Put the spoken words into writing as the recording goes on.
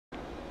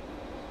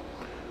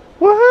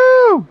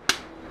Woohoo!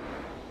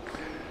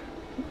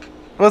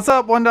 What's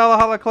up, $1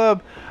 Holla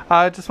Club?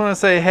 I just want to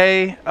say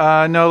hey.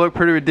 I know I look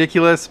pretty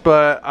ridiculous,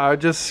 but I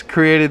just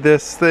created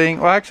this thing.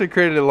 Well, I actually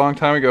created it a long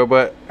time ago,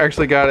 but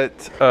actually got it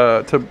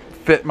to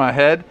fit my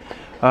head.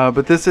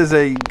 But this is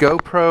a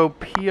GoPro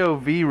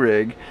POV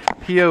rig.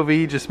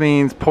 POV just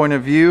means point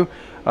of view.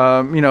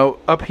 You know,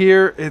 up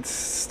here it's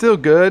still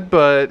good,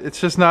 but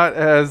it's just not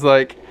as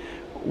like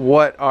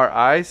what our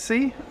eyes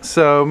see.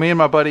 So me and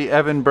my buddy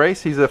Evan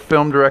Brace, he's a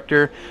film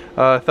director,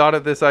 thought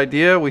of this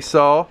idea. We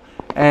saw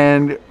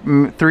and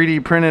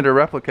 3D printed a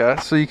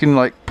replica, so you can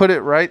like put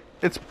it right,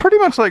 it's pretty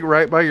much like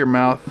right by your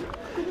mouth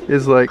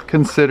is like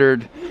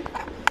considered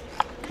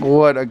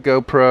what a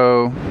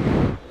GoPro,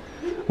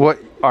 what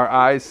our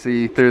eyes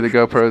see through the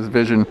GoPro's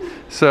vision.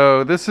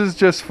 So this is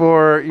just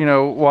for, you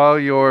know, while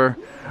you're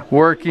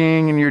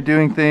working and you're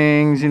doing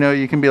things, you know,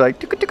 you can be like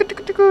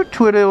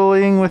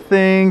twiddling with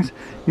things,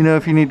 you know,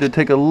 if you need to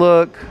take a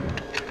look.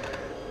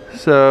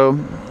 So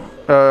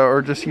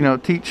or just, you know,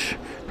 teach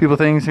people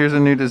things. Here's a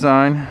new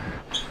design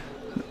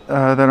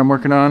that I'm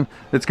working on.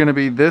 It's going to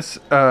be this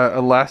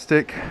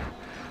elastic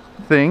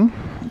thing,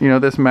 you know,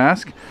 this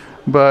mask,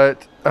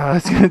 but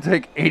it's going to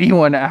take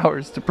 81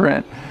 hours to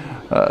print.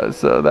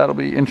 So that'll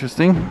be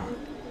interesting.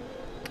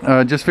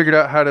 Just figured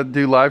out how to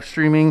do live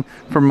streaming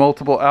for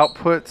multiple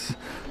outputs.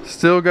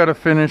 Still got to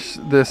finish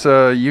this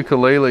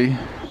ukulele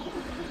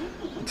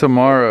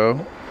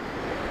tomorrow.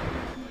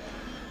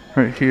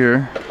 Right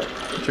here.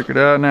 Check it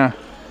out now.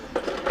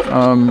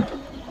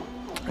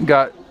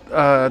 Got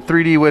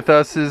 3D with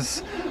us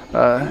is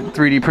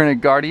 3D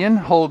printed Guardian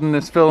holding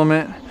this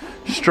filament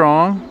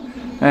strong,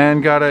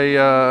 and got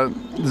a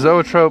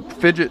zoetrope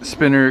fidget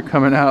spinner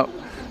coming out,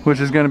 which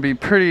is going to be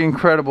pretty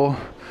incredible.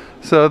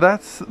 So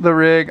that's the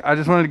rig. I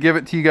just wanted to give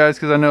it to you guys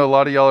because I know a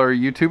lot of y'all are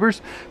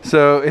YouTubers,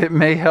 so it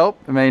may help,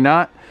 it may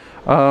not.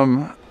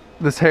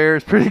 This hair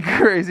is pretty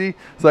crazy.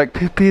 It's like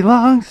Pippi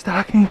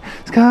Longstocking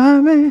is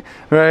coming,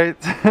 right?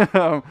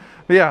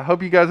 But yeah,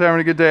 hope you guys are having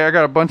a good day. I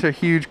got a bunch of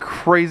huge,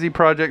 crazy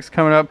projects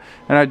coming up,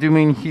 and I do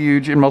mean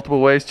huge in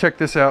multiple ways. Check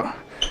this out.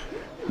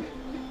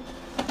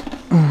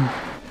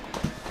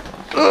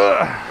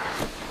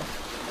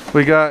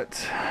 We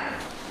got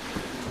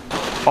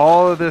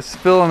all of this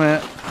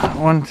filament.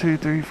 1, 2,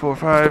 3, 4,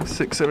 5,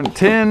 6, 7,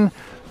 10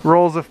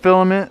 rolls of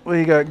filament.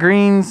 We got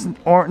greens,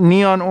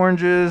 neon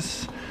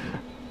oranges,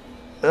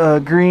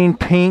 green,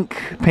 pink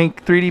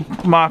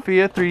 3D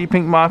Mafia, 3D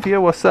Pink Mafia,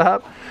 what's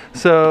up?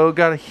 So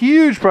got a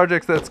huge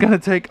project that's going to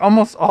take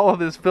almost all of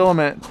this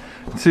filament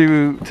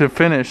to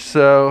finish.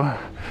 So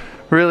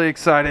really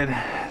excited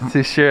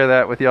to share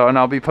that with y'all, and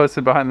I'll be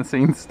posting behind the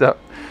scenes stuff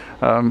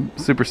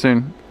super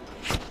soon.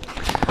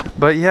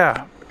 But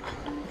yeah,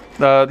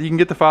 you can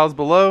get the files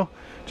below.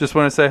 Just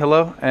want to say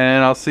hello,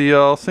 and I'll see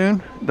y'all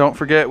soon. Don't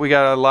forget, we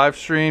got a live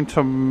stream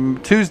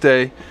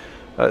Tuesday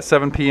at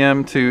 7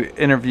 p.m. to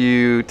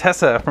interview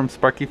Tessa from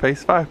Sparky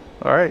Face 5.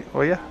 All right,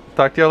 well, yeah,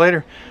 talk to y'all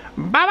later.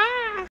 Bye bye.